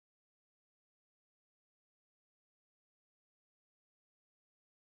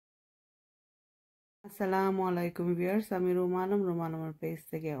আসসালামু আলাইকুম ভিউয়ার্স, আমি রুমা আলমের পেজ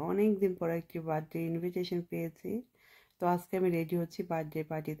থেকে অনেক দিন পর একটি বার্থডে ইনভিটেশন পেয়েছি। তো আজকে আমি রেডি হচ্ছি বার্থডে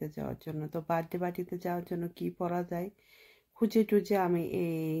পার্টিতে যাওয়ার জন্য। তো বার্থডে পার্টিতে যাওয়ার জন্য কি পরা যায় খুঁজে টুজে আমি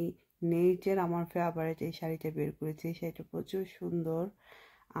এই নেইটের আমার ফেভারিট এই শাড়িটা বের করেছি। সেটা প্রচুর সুন্দর।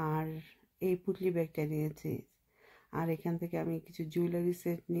 আর এই পুটলি ব্যাগটা নিয়েছি। আর এখান থেকে আমি কিছু জুয়েলারি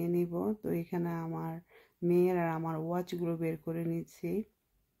সেট নিয়ে নিব। তো এখানে আমার মেয়ের আর আমার ওয়াচগুলো বের করে নিচ্ছি।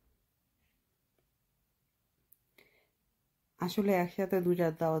 আসলে একসাথে দুইটা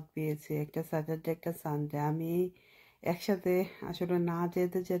দাওয়াত পেয়েছি, একটা স্যাটারডে একটা সানডে। আমি একসাথে আসলে না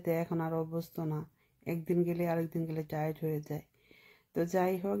যেতে যেতে এখন আর অভ্যস্ত না। একদিন গেলে আরেকদিন গেলে টায়ার্ড হয়ে যায়। তো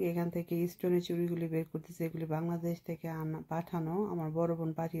যাই হোক, এখান থেকে স্টোনের চুড়িগুলি বের করতেছি। এগুলি বাংলাদেশ থেকে পাঠানো, আমার বড়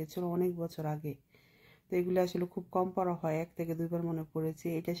বোন পাঠিয়েছিল অনেক বছর আগে। তো এগুলি আসলে খুব কম পরা হয়, 1 থেকে 2 বার মনে পড়েছে।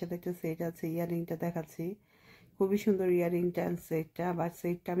 এটার সাথে একটা সেট আছে, ইয়াররিংটা দেখাচ্ছি। খুবই সুন্দর ইয়াররিংটা সেটটা, বাট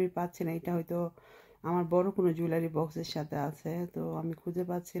সেটটা আমি পাচ্ছি না। এটা হয়তো আমার বড় কোনো জুয়েলারি বক্সের সাথে আছে, তো আমি খুঁজে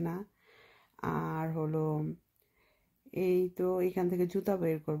পাচ্ছি না। আর হলো এই তো এখান থেকে জুতা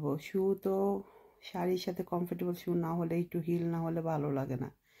বের করব। শু তো শাড়ির সাথে কমফোর্টেবল শু না হলে, একটু হিল না হলে ভালো লাগে না।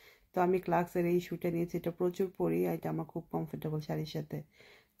 তো আমি ক্লাক্সের এই শুটা নিয়েছি, এটা প্রচুর পরি, এটা আমার খুব কমফোর্টেবল শাড়ির সাথে।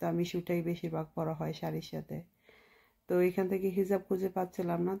 তো আমি শুটাই বেশিরভাগ পরা হয় শাড়ির সাথে। তো এখান থেকে হিজাব খুঁজে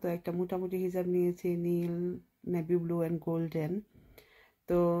পাচ্ছিলাম না, তো একটা মোটামুটি হিজাব নিয়েছি, নীল, নেভি ব্লু অ্যান্ড গোল্ডেন।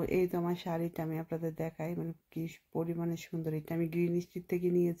 তো এই তো আমার শাড়িটা আমি আপনাদের দেখাই, মানে কি পরিমাণে সুন্দর। এটা আমি গ্রিন স্ট্রিট থেকে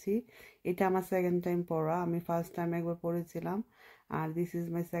নিয়েছি। এটা আমার সেকেন্ড টাইম পরা। আমি ফার্স্ট টাইম একবার পরেছিলাম, আর this is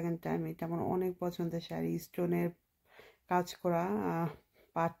my second time. এটা আমার অনেক পছন্দের শাড়ি। স্টোনের কাজ করা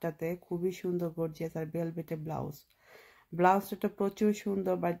পাটটাতে খুবই সুন্দর, গর্জিয়াস। আর ভেলভেটে ব্লাউজটা প্রচুর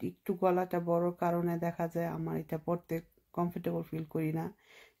সুন্দর, বাট একটু গলাটা বড় কারণে দেখা যায় আমার এটা পরতে কমফোর্টেবল ফিল করি না।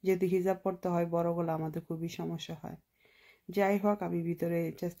 যদি হিজাব পরতে হয় বড় গলা, আমাদের খুবই সমস্যা হয়। যাই হোক, আমি ভিতরে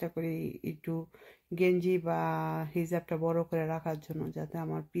চেষ্টা করি একটু গেঞ্জি বা হিজাবটা বড় করে রাখার জন্য, যাতে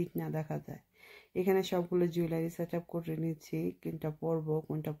আমার পিঠ না দেখা যায়। এখানে সবগুলো জুয়েলারি সেট আপ করে নিচ্ছি,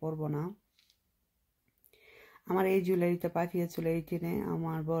 কোনটা পরবো না। আমার এই জুয়েলারিটা পাঠিয়েছিল 18-এ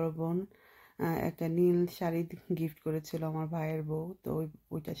আমার বড় বোন। একটা নীল শাড়ি গিফট করেছিল আমার ভাইয়ের বউ, তো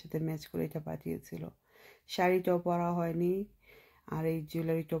ওইটার সাথে ম্যাচ করে এটা পাঠিয়েছিল। শাড়িটাও পরা হয়নি, আর এই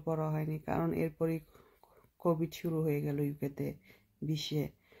জুয়েলারিটাও পরা হয়নি, কারণ এরপরই কোভিড শুরু হয়ে গেল ইউকেতে, বিশ্বে।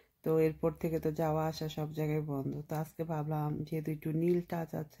 তো এরপর থেকে তো যাওয়া আসা সব জায়গায় বন্ধ। তো আজকে ভাবলাম যেহেতু একটু নীল টাচ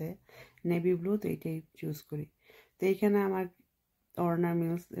আছে, নেভি ব্লু, তো এটাই চুজ করি। তো এইখানে আমার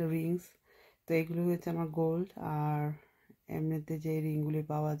অর্নামেন্টস, রিংস, তো এগুলো হচ্ছে আমার গোল্ড। আর এমনিতে যে রিংগুলি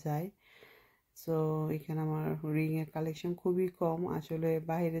পাওয়া যায়, সো এখানে আমার রিংয়ের কালেকশন খুবই কম। আসলে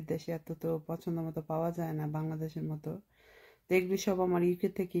বাইরের দেশে এত তো পছন্দ মতো পাওয়া যায় না বাংলাদেশের মতো। তো এগুলি সব আমার ইউকে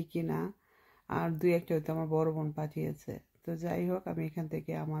থেকেই কিনা, আর দুই একটা হয়তো আমার বড় বোন পাঠিয়েছে। তো যাই হোক, আমি এখান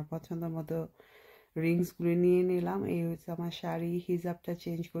থেকে আমার পছন্দ মতো রিংসগুলি নিয়ে নিলাম। এই হচ্ছে আমার শাড়ি, হিজাবটা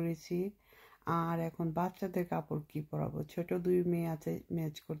চেঞ্জ করেছি। আর এখন বাচ্চাদের কাপড় কি পরাবো, ছোট 2 মেয়ে আছে,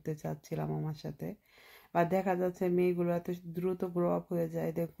 ম্যাচ করতে চাচ্ছিলাম আমার সাথে। বা দেখা যাচ্ছে মেয়েগুলো এত দ্রুত গ্রো আপ হয়ে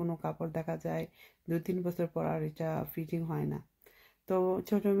যায়, কোনো কাপড় দেখা যায় 2-3 বছর পর আর এটা ফিটিং হয় না। তো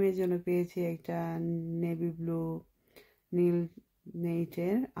ছোট মেয়ের জন্য পেয়েছি একটা নেভি ব্লু নীল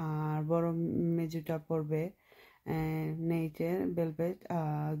নেইটের, আর বড় মেজুটা পরবে নেইটের ভেলভেট।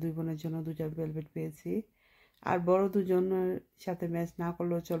 2 বোনের জন্য 2টা ভেলভেট পেয়েছি। আর বড় দুজনের সাথে ম্যাচ না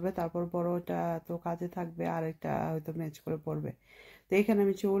করলেও চলবে, তারপর বড়টা তো কাজে থাকবে, আর একটা হয়তো ম্যাচ করে পরবে। তো এখানে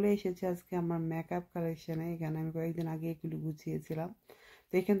আমি চলে এসেছি আজকে আমার মেকআপ কালেকশনে। এখানে আমি কয়েকদিন আগে এগুলো গুছিয়েছিলাম।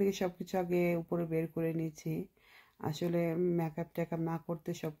 তো এখান থেকে সব কিছু আগে উপরে বের করে নিয়েছি। আসলে মেকআপ টেকআপ না করতে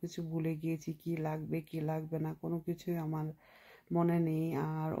সব কিছু ভুলে গিয়েছি, কি লাগবে কি লাগবে না কোনো কিছুই আমার মনে নেই।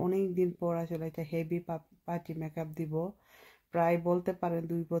 আর অনেক দিন পর আসলে একটা হেভি পার্টি মেকআপ দিব। প্রায় বলতে পারেন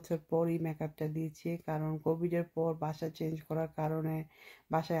 2 বছর পরই মেকআপটা দিয়েছি, কারণ কোভিডের পর বাসা চেঞ্জ করার কারণে,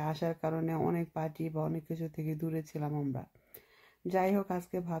 বাসায় আসার কারণে অনেক পার্টি বা অনেক কিছু থেকে দূরে ছিলাম আমরা। যাই হোক,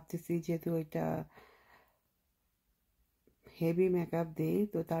 আজকে ভাবতেছি যেহেতু এটা হেভি মেকআপ দিই,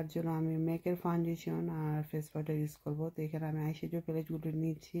 তো তার জন্য আমি মেকের ফাউন্ডেশন আর ফেস পাউডার ইউজ করবো। তো এখানে আমি আইশ্যাডো প্যালেটগুলো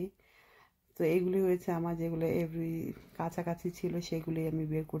নিচ্ছি। তো এইগুলি হয়েছে আমার যেগুলো কাছাকাছি ছিল, সেগুলি আমি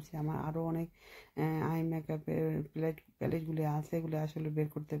বের করছি। আমার আরও অনেক আই মেকআপের প্যালেটগুলি আছে, এগুলি আসলে বের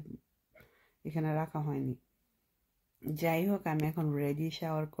করতে এখানে রাখা হয়নি। যাই হোক, আমি এখন রেডি,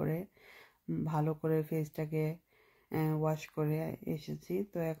 শাওয়ার করে ভালো করে ফেসটাকে ওয়াশ করে এসেছি।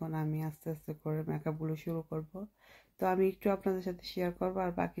 তো এখন আমি আস্তে আস্তে করে মেকআপগুলো শুরু করব। তো আমি একটু আপনাদের সাথে শেয়ার করবো,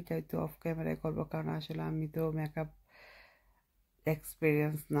 আর বাকিটা একটু অফ ক্যামেরায় করবো, কারণ আসলে আমি তো মেকআপ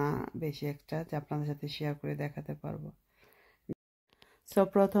এক্সপিরিয়েন্স না বেশি একটা যে আপনাদের সাথে শেয়ার করে দেখাতে পারবো। সো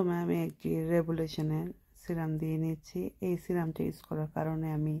প্রথমে আমি একটি রেভুলেশনের সিরাম দিয়ে নিচ্ছি। এই সিরামটা ইউজ করার কারণে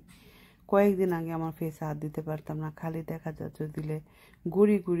আমি কয়েকদিন আগে আমার ফেসে হাত দিতে পারতাম না, খালি দেখা যাচ্ছ দিলে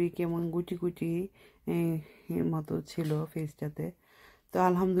গুড়ি গুড়ি কেমন গুটি গুটি এর মতো ছিল ফেসটাতে। তো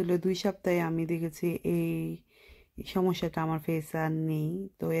আলহামদুলিল্লাহ 2 সপ্তাহে আমি দেখেছি এই সমস্যাটা আমার ফেসে আর নেই।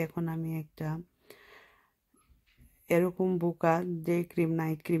 তো এখন আমি একটা এরকম বোকা day cream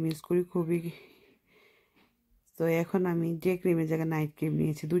night cream use করি খুবই। তো এখন আমি ডে ক্রিমের জায়গায় নাইট ক্রিম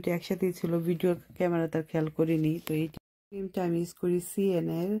নিয়েছি, দুটো একসাথেই ছিল, ভিডিও ক্যামেরাতে খেয়াল করিনি। তো এই ক্রিমটা আমি ইউজ করি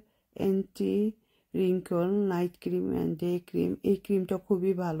সিএনএর anti wrinkle night cream and day cream. এই ক্রিমটা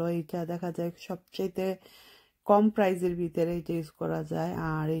খুবই ভালো, এটা দেখা যায় সবচাইতে কম প্রাইসের ভিতরে এটা ইউজ করা যায়।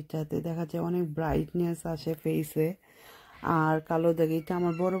 আর এটাতে দেখা যায় অনেক ব্রাইটনেস আসে ফেসে আর কালো দাগ। এটা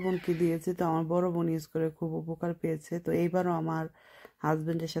আমার বড় বোনকে দিয়েছে, তো আমার বড় বোন ইউজ করে খুব উপকার পেয়েছে। তো এইবারও আমার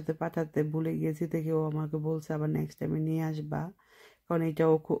হাজব্যান্ডের সাথে পাঠাতে ভুলে গিয়েছি দেখে ও আমাকে বলছে আবার নেক্সট টাইমে নিয়ে আসবা, কারণ এটা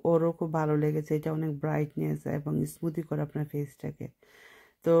ওরও খুব ভালো লেগেছে। এটা অনেক ব্রাইটনেস এবং স্মুদি করে আপনার ফেসটাকে।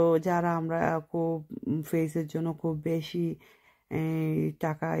 তো যারা আমরা খুব ফেসের জন্য খুব বেশি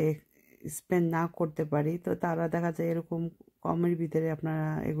টাকা স্পেন্ড না করতে পারি, তো তারা দেখা যায় এরকম কমের ভিতরে আপনারা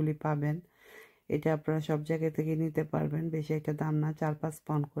এগুলি পাবেন। এটা আপনারা সব জায়গা থেকে নিতে পারবেন, বেশি একটা দাম না, 4-5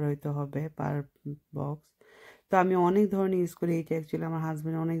 পাউন্ড করে হইতে হবে পার বক্স। তো আমি অনেক ধরনের ইউজ করি, এটা অ্যাকচুয়ালি আমার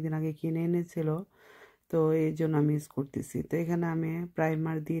হাজব্যান্ড অনেক দিন আগে কিনে এনেছিল, তো এই জন্য আমি ইউজ করতেছি। তো এখানে আমি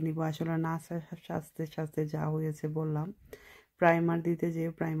প্রাইমার দিয়ে নিব, আসলে না সাজতে সাজতে যা হয়েছে বললাম, প্রাইমার দিতে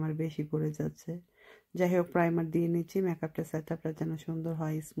যেয়ে প্রাইমার বেশি পড়ে যাচ্ছে। যাই হোক প্রাইমার দিয়ে নিচ্ছি, মেকআপটা সেটআপটা যেন সুন্দর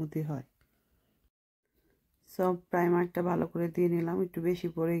হয়, স্মুথি হয়। সব প্রাইমারটা ভালো করে দিয়ে নিলাম, একটু বেশি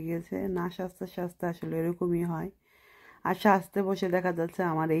পড়ে গিয়েছে, না সাজতে সাজতে আসলে এরকমই হয়। আর সাজতে বসে দেখা যাচ্ছে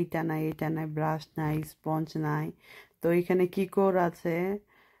আমার এইটা নাই, এইটা নাই, ব্রাশ নাই, স্পঞ্জ নাই। তো এখানে কিকোর আছে,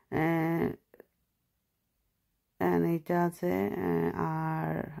 এইটা আছে, আর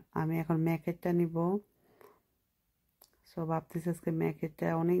আমি এখন ম্যাকেটটা নিব। সো ভাবতেছি আজকে ম্যাকেটটা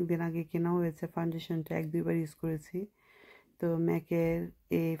অনেক দিন আগে কেনা হয়েছে, ফাউন্ডেশনটা 1-2 বার ইউজ করেছি। তো ম্যাকের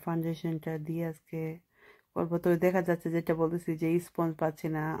এই ফাউন্ডেশনটা দিয়ে আজকে করবো। তো দেখা যাচ্ছে যেটা বলতেছি যে স্পঞ্জ পাচ্ছি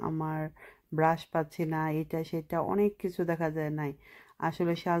না, আমার ব্রাশ পাচ্ছি না, এটা সেটা অনেক কিছু দেখা যায় নাই।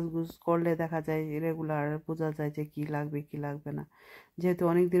 আসলে সাজগুজ করলে দেখা যায় রেগুলার বোঝা যায় যে কি লাগবে কি লাগবে না। যেহেতু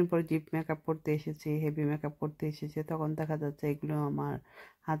অনেক দিন পর ডিপ মেকআপ করতে এসেছি, হেভি মেকআপ করতে এসেছি, তখন দেখা যাচ্ছে এগুলো আমার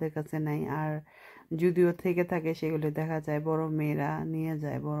হাতের কাছে নাই। আর যদিও থেকে থাকে সেগুলো দেখা যায় বড় মেয়েরা নিয়ে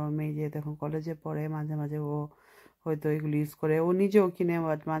যায়, বড় মেয়ে যে তখন কলেজে পড়ে মাঝে মাঝে ও হয়তো এগুলো ইউজ করে, ও নিজেও কিনে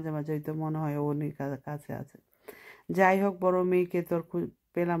মাঝে মাঝে হয়তো মনে হয় ওর কাছে আছে। যাই হোক বড় মেয়েকে তোর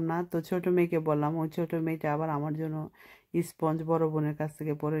পেলাম না, তো ছোট মেয়েকে বললাম, ওই ছোট মেয়েটা আবার আমার জন্য স্পঞ্জ বড় বোনের কাছ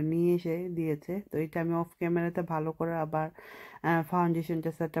থেকে পরে নিয়ে এসে দিয়েছে। তো এটা আমি অফ ক্যামেরাতে ভালো করে আবার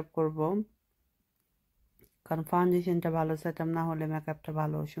ফাউন্ডেশনটা সেট আপ করবো, কারণ ফাউন্ডেশনটা ভালো সেট আপ না হলে মেকআপটা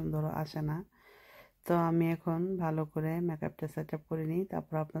ভালো সুন্দর আসে না। তো আমি এখন ভালো করে মেকআপটা সেট আপ করে নিই,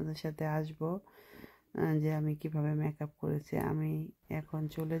 তারপর আপনাদের সাথে আসবো যে আমি কিভাবে মেকআপ করেছি। আমি এখন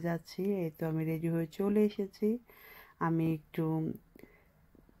চলে যাচ্ছি, এই তো আমি রেডি হয়ে চলে এসেছি। আমি একটু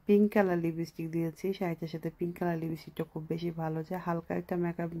পিঙ্ক কালার লিপস্টিক দিয়েছি, শাড়িটার সাথে পিঙ্ক কালার লিপস্টিকটা খুব বেশি ভালো যায়। হালকা একটা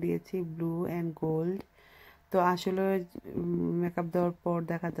মেকআপ দিয়েছি ব্লু অ্যান্ড গোল্ড। তো আসলে মেকআপ দেওয়ার পর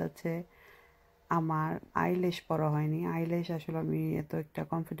দেখা যাচ্ছে আমার আইল্যাশ পরা হয়নি। আইল্যাশ আসলে আমি এত একটা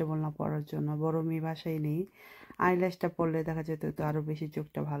কমফোর্টেবল না পরার জন্য, বড় মেয়ে বাসায় নেই, আইল্যাশটা পরলে দেখা যেত তো আরও বেশি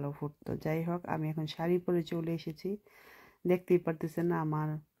চোখটা ভালো ফুটতো। যাই হোক আমি এখন শাড়ি পরে চলে এসেছি, দেখতেই পারতেছেন না আমার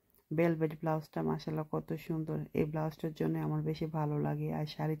ভেলভেট ব্লাউজটা মাশাআল্লাহ কত সুন্দর। এই ব্লাউজটার জন্য আমার বেশি ভালো লাগে, আর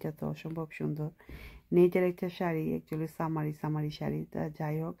শাড়িটা তো অসম্ভব সুন্দর। নেটের একটা শাড়ি, অ্যাকচুয়ালি সামারি শাড়ি। তা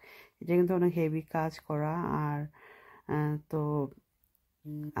যাই হোক এটা কিন্তু অনেক হেভি কাজ করা। আর তো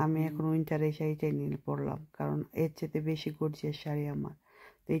আমি এখন উইন্টারে এই শাড়িটাই নিয়ে পরলাম, কারণ এর চেয়ে বেশি গর্জিয়াস শাড়ি আমার,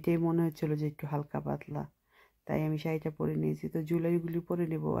 তো এটাই মনে হচ্ছিলো যে একটু হালকা পাতলা, তাই আমি শাড়িটা পরে নিয়েছি। তো জুয়েলারিগুলি পরে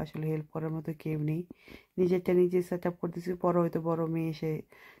নেবো, আসলে হেল্প করার মতো কেউ নেই, নিজেরটা নিজে সেট আপ করতেছি, পরে হয়তো বড় মেয়ে এসে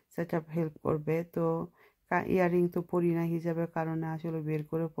সেট আপ হেল্প করবে। তো ইয়াররিং তো পরি না হিজাবের কারণে, আসলে বের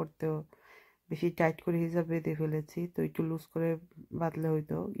করে পরতেও বেশি টাইট করে হিজাব বেঁধে ফেলেছি, তো একটু লুজ করে বাঁধলে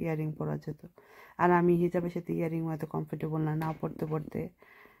হয়তো ইয়াররিং পরা যেত। আর আমি হিজাবের সাথে ইয়াররিং হয়তো কমফোর্টেবল না পড়তে পড়তে,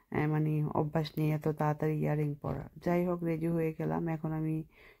 মানে অভ্যাস নেই এত তাড়াতাড়ি ইয়াররিং পরা। যাই হোক রেডি হয়ে গেলাম, এখন আমি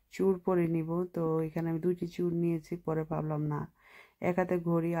চুড় পরে নিব। তো এখানে আমি 2টি চুড় নিয়েছি, পরে ভাবলাম না এক হাতে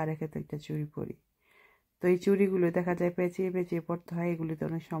ঘড়ি আর এক হাতে একটা চুড়ি পরি। তো এই চুড়িগুলো দেখা যায় পেঁচিয়ে পেঁচিয়ে পড়তে হয়, এগুলিতে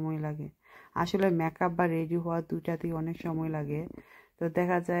অনেক সময় লাগে। আসলে মেকআপ বা রেডি হওয়া দুটাতেই অনেক সময় লাগে। তো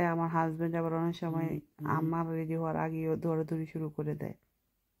দেখা যায় আমার হাজব্যান্ড আবার অনেক সময় আমার রেডি হওয়ার আগেও দৌড়াদৌড়ি শুরু করে দেয়,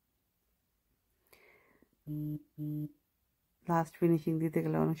 লাস্ট ফিনিশিং দিতে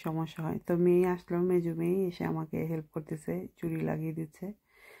গেলে অনেক সমস্যা হয়। তো মেয়ে আসলো, মেজো মেয়ে এসে আমাকে হেল্প করতেছে, চুড়ি লাগিয়ে দিচ্ছে।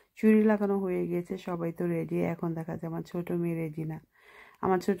 চুড়ি লাগানো হয়ে গেছে, সবাই তো রেডি। এখন দেখা যায় আমার ছোট মেয়ে রেডি না,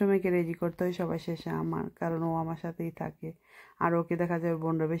 আমার ছোটো মেয়েকে রেডি করতে হয় সবার শেষে আমার, কারণ ও আমার সাথেই থাকে। আর ওকে দেখা যায়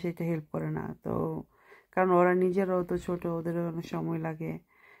বোনরা বেশি একটা হেল্প করে না, তো কারণ ওরা নিজেরাও তো ছোটো, ওদেরও অনেক সময় লাগে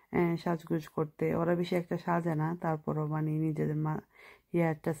সাজগোজ করতে। ওরা বেশি একটা সাজে না, তারপরও মানে নিজেদের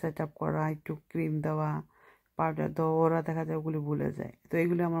হেয়ারটা সেট আপ করা, একটু ক্রিম দেওয়া, পাউডার দেওয়া, ওরা দেখা যায় ওগুলি ভুলে যায়। তো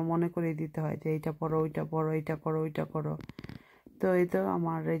এগুলি আমার মনে করিয়ে দিতে হয় যে এইটা পরো, ওইটা পরো, এইটা করো, ওইটা করো। তো এই তো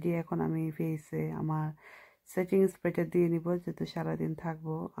আমার রেডি। এখন আমি ফেসে আমার সেটিং স্প্রেটা দিয়ে নিব, যেহেতু সারাদিন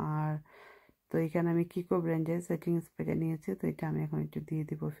থাকবো। আর তো এখানে আমি কিকো ব্র্যান্ডের সেটিং স্প্রেটা নিয়েছি, তো এটা আমি এখন একটু দিয়ে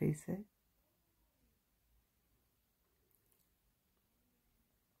দিব ফেসে।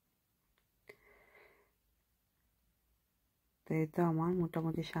 তো এই তো আমার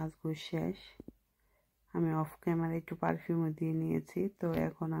মোটামুটি সাজগোজ শেষ। আমি অফ ক্যামেরা একটু পারফিউমও দিয়ে নিয়েছি। তো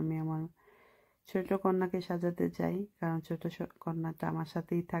এখন আমি আমার ছোট কন্যাকে সাজাতে যাই, কারণ ছোট কন্যাটা আমার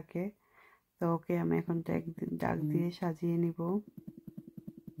সাথেই থাকে। তো ওকে আমি এখন ডাক দিয়ে সাজিয়ে নিব।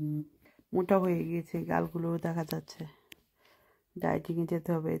 মোটা হয়ে গিয়েছে, গালগুলোও দেখা যাচ্ছে, ডাইটিংয়ে যেতে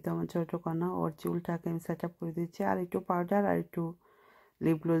হবে। তো আমার ছোটো কন্যা, ওর চুলটাকে আমি সেট আপ করে দিচ্ছি, আর একটু পাউডার আর একটু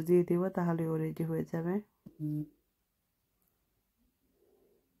লিপ গ্লোজ দিয়ে দিব, তাহলে ও রেডি হয়ে যাবে।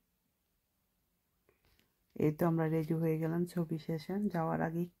 এই তো আমরা রেডি হয়ে গেলাম ছবি শেষে। যাওয়ার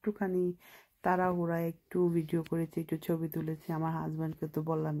আগে একটুখানি তাড়াহুড়া একটু ভিডিও করেছি, একটু ছবি তুলেছি। আমার হাজব্যান্ডকে তো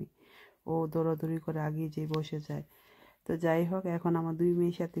বললামই, ও দৌড়াদৌড়ি করে আগিয়ে যেয়ে বসে যায়। তো যাই হোক, এখন আমার দুই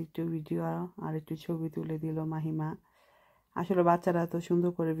মেয়ের সাথে একটু ভিডিও আর একটু ছবি তুলে দিল মাহিমা। আসলে বাচ্চারা তো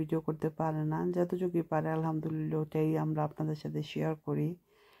সুন্দর করে ভিডিও করতে পারে না, যতটুকুই পারে আলহামদুলিল্লাহ ওটাই আমরা আপনাদের সাথে শেয়ার করি।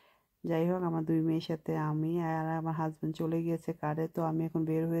 যাই হোক, আমার দুই মেয়ের সাথে আমি আর আমার হাজব্যান্ড চলে গিয়েছে কারে, তো আমি এখন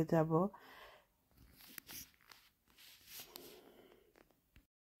বের হয়ে যাব।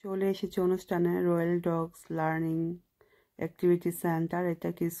 চলে এসেছি অনুষ্ঠানে, royal dogs learning activity centre. এটা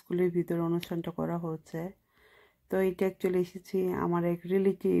কি স্কুলের ভিতরে অনুষ্ঠানটা করা হচ্ছে। তো এটা অ্যাকচুয়ালি এসেছি আমার এক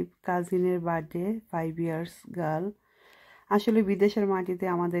রিলেটিভ কাজিনের বার্থডে, 5 ইয়ার্স গার্ল। আসলে বিদেশের মাটিতে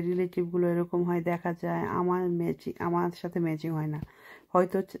আমাদের রিলেটিভগুলো এরকম হয়, দেখা যায় আমার সাথে ম্যাচিং হয় না।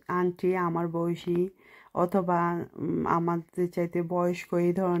 হয়তো আন্টি আমার বয়সী, অথবা আমাদের চাইতে বয়স্ক,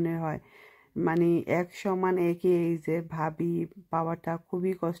 এই ধরনের হয়। মানে এক সমান একই এইজে ভাবি পাওয়াটা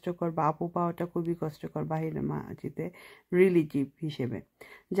খুবই কষ্টকর, বা আপু পাওয়াটা খুবই কষ্টকর বাহিরের মাটিতে রিলেটিভ হিসেবে।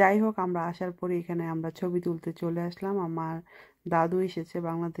 যাই হোক, আমরা আসার পরে এখানে আমরা ছবি তুলতে চলে আসলাম। আমার দাদু এসেছে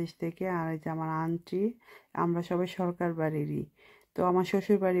বাংলাদেশ থেকে, আর এই যে আমার আন্টি। আমরা সবাই সরকার বাড়িরই। তো আমার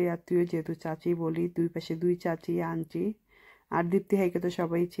শ্বশুর বাড়ির আত্মীয়, যেহেতু চাচি বলি, দুই পাশে দুই চাচি আন্টি। আর দীপ্তি হাইকে তো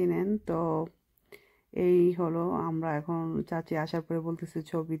সবাই চিনেন। তো এই হলো, আমরা এখন চাচি আসার পরে বলতেছি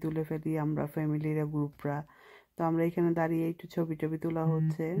ছবি তুলে ফেলি আমরা ফ্যামিলিরা, গ্রুপরা। তো আমরা এখানে দাঁড়িয়ে একটু ছবি টবি তোলা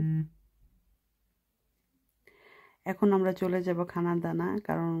হচ্ছে। এখন আমরা চলে যাব খানার দানা,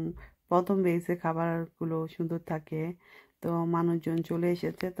 কারণ প্রথম বেজে খাবারগুলো সুন্দর থাকে। তো মানুষজন চলে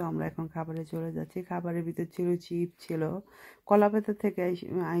এসেছে, তো আমরা এখন খাবারে চলে যাচ্ছি। খাবারের ভিতর ছিল চিপ, ছিল কলাপাতা থেকে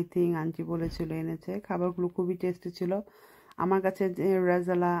আই থিঙ্ক আন্টি বলেছিল এনেছে। খাবারগুলো খুবই টেস্টি ছিল। আমার কাছে যে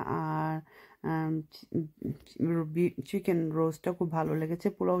রেজালা আর চিকেন রোস্টটা খুব ভালো লেগেছে,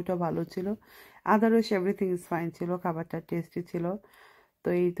 পোলাওটা ভালো ছিল। আদারওয়াইজ এভরিথিং ইজ ফাইন ছিল, খাবারটা টেস্টি ছিল। তো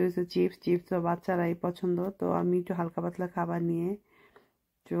এই তো হচ্ছে চিপস। চিপস তো বাচ্চারাই পছন্দ। তো আমি একটু হালকা পাতলা খাবার নিয়ে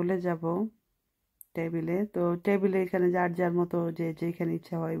চলে যাব টেবিলে। তো টেবিলে এখানে যার যার মতো যে যেখানে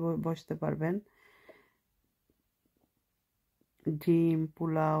ইচ্ছা হয় বসতে পারবেন। ডিম,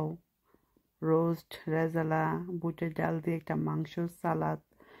 পোলাও, রোস্ট, রেজালা, বুটের ডাল দিয়ে একটা মাংস, সালাদ,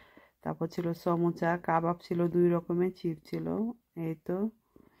 তারপর ছিল সমুচা, কাবাব ছিল 2 রকমের, চিপ ছিল। এই তো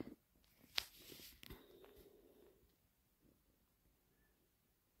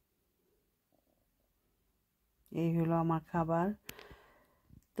এই হলো আমার খাবার।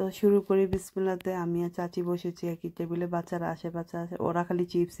 তো শুরু করি বিসমিল্লাতে। আমি আর চাচি বসেছি একই টেবিলে, বাচ্চারা আশেপাশে আছে। ওরা খালি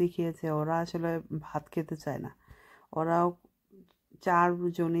চিপসই খেয়েছে, ওরা আসলে ভাত খেতে চায় না। ওরাও 4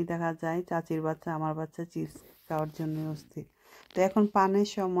 জনই দেখা যায়, চাচির বাচ্চা, আমার বাচ্চা, চিপস খাওয়ার জন্য অস্থির। তো এখন পানের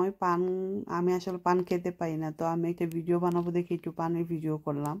সময়। পান, আমি আসলে পান খেতে পারি না, তো আমি একটা ভিডিও বানাবো দেখে একটু পানের ভিডিও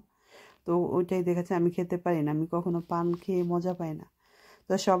করলাম। তো ওইটাই দেখেছে, আমি খেতে পারি না, আমি কখনো পান খেয়ে মজা পাই না।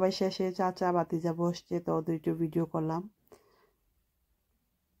 তো সবাই শেষে চাচা বাতিজা বসছে, তো ওদের একটু ভিডিও করলাম।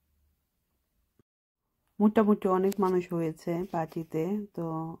 মোটামুটি অনেক মানুষ হয়েছে পার্টিতে। তো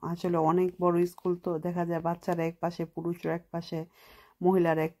আসলে অনেক বড় স্কুল, তো দেখা যায় বাচ্চারা এক পাশে, পুরুষরা এক পাশে,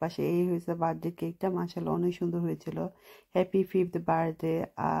 মহিলারা এক পাশে। এই হয়েছে বার্থডে কেকটা, মাশাআল্লাহ অনেক সুন্দর হয়েছিল। Happy 5th birthday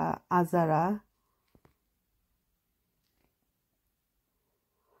আজারা।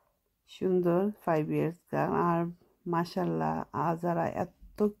 সুন্দর 5 ইয়ার্স গার্ল। আর মাশাআল্লাহ আজারা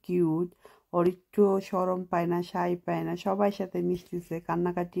এত কিউট, ওর একটু শরম পায় না, সাই পায় না, সবার সাথে মিশতেছে,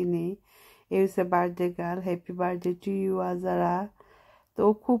 কান্নাকাটি নেই। এই হচ্ছে birthday girl. Happy birthday to you আজারা। তো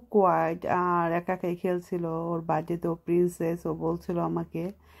ও খুব কোয়াইট আর একা একাই খেলছিল। ওর বার্থডে ও প্রিন্সেস, ও বলছিল আমাকে,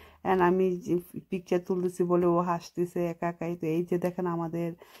 অ্যান্ড আমি পিকচার তুলতেছি বলে ও হাসতেছে একা একাই। তো এই যে দেখেন আমাদের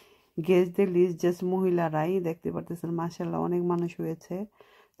গেস্টদের লিস্ট জাস্ট মহিলারাই, দেখতে পারতেছেন মাশাআল্লাহ অনেক মানুষ হয়েছে।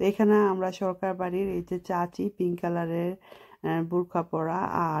 তো এখানে আমরা সরকার বাড়ির এই যে চাচি পিঙ্ক কালারের বোরখা পরা,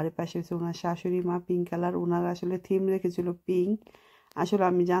 আর পাশে হচ্ছে ওনার শাশুড়ি মা পিঙ্ক কালার। ওনারা আসলে থিম রেখেছিল পিঙ্ক, আসলে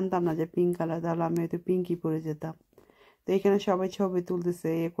আমি জানতাম না যে পিঙ্ক কালার, তাহলে আমি হয়তো পিঙ্কই পরে যেতাম। তো এখানে সবাই ছবি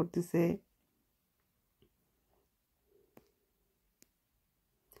তুলতেছে, করতেছে,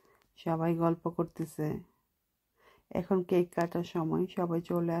 সবাই গল্প করতেছে। এখন কেক কাটার সময়, সবাই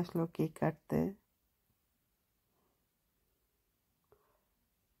চলে আসলো কেক কাটতে।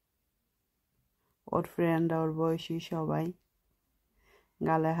 ওর ফ্রেন্ডরা, ওর বয়সী সবাই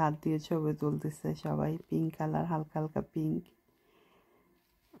গালে হাত দিয়ে ছবি তুলতেছে, সবাই পিঙ্ক কালার, হালকা হালকা পিঙ্ক।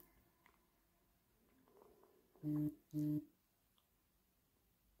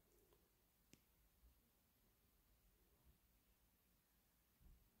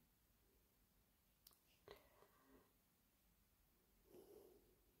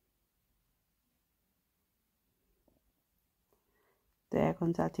 তো এখন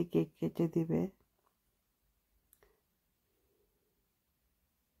চাচি কেক কেটে দিবে।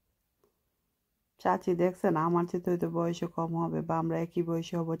 চাচি দেখছেন আমার চেয়ে তো হয়তো বয়সে কম হবে, বা আমরা একই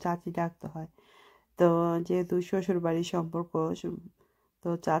বয়সী হব, চাচি ডাকতে হয়। তো যেহেতু শ্বশুর বাড়ির সম্পর্ক, তো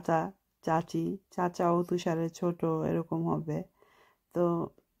চাচা চাচি, চাচাও তুষারের ছোট এরকম হবে। তো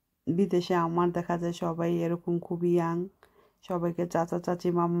বিদেশে আমার দেখা যায় সবাই এরকম খুবই ইয়াং, সবাইকে চাচা চাচি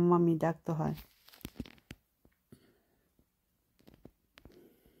মামা মামি ডাকতে হয়।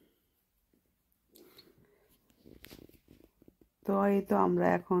 তো এই তো আমরা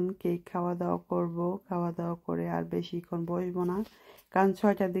এখন কেক খাওয়া দাওয়া করব। খাওয়া দাওয়া করে আর বেশিক্ষণ বসবো না, কারণ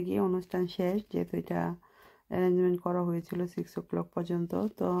 6টার দিকে অনুষ্ঠান শেষ, যেহেতু এটা অ্যারেঞ্জমেন্ট করা হয়েছিল 6 o'clock পর্যন্ত।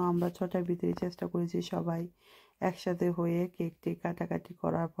 তো আমরা 6টার ভিতরে চেষ্টা করেছি সবাই একসাথে হয়ে কেকটি কাটাকাটি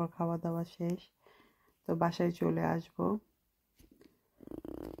করার পর খাওয়া দাওয়া শেষ, তো বাসায় চলে আসব।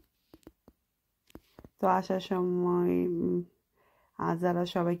 তো আসার সময় যারা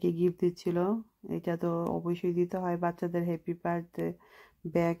সবাইকে গিফট দিচ্ছিল, এটা তো অবশ্যই দিতে হয় বাচ্চাদের, হ্যাপি বার্থডে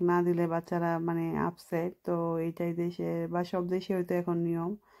ব্যাগ না দিলে বাচ্চারা মানে আপসেট। তো এইটাই দেশে বা সব দেশে হয়তো এখন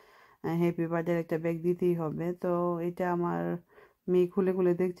নিয়ম, হ্যাপি বার্থডে একটা ব্যাগ দিতেই হবে। তো এটা আমার মেয়ে খুলে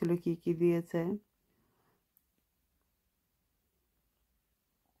খুলে দেখছিল কি কি দিয়েছে।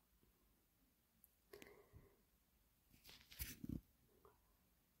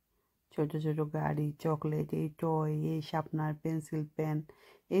 ছোট ছোট গাড়ি, চকলেট, এই টয়, এই শার্পনার, পেন্সিল, পেন,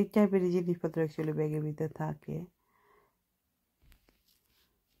 এই টাইপের জিনিসপত্র অ্যাকচুয়ালি ব্যাগের ভিতরে থাকে।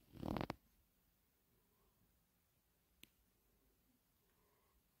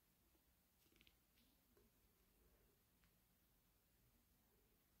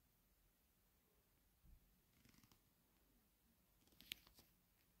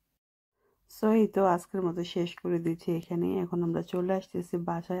 সো এই তো আজকের মতো শেষ করে দিচ্ছি এখানে। এখন আমরা চলে আসতেছি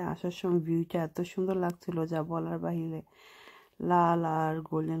বাসায়। আসার সময় ভিউটা এত সুন্দর লাগছিল যা বলার বাহিরে। লাল আর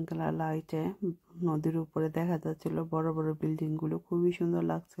গোল্ডেন কালার লাইটে নদীর উপরে দেখা যাচ্ছিল বড় বড় বিল্ডিং গুলো, খুবই সুন্দর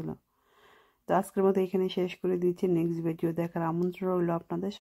লাগছিল। তো আজকের মতো এখানে শেষ করে দিচ্ছি। নেক্সট ভিডিও দেখার আমন্ত্রণ রইল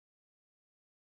আপনাদের।